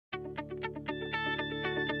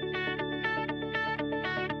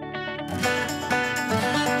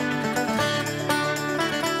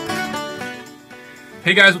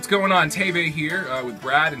Hey guys, what's going on? Teve here with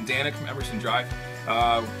Brad and Danik from Emerson Drive.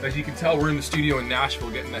 As you can tell, we're in the studio in Nashville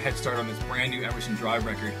getting a head start on this brand new Emerson Drive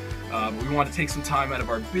record. But we want to take some time out of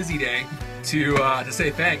our busy day to say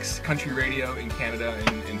thanks, country radio in Canada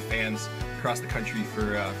and fans across the country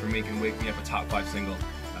for making Wake Me Up a top 5 single.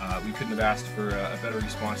 We couldn't have asked for a better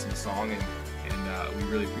response to the song, and we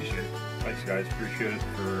really appreciate it. Thanks guys, appreciate it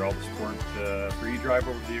for all the support for E-Drive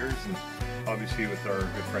over the years, and obviously with our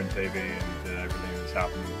good friend Teve and everything that's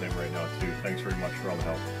happening with him right now too. Thanks very much for all the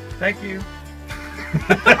help. Thank you.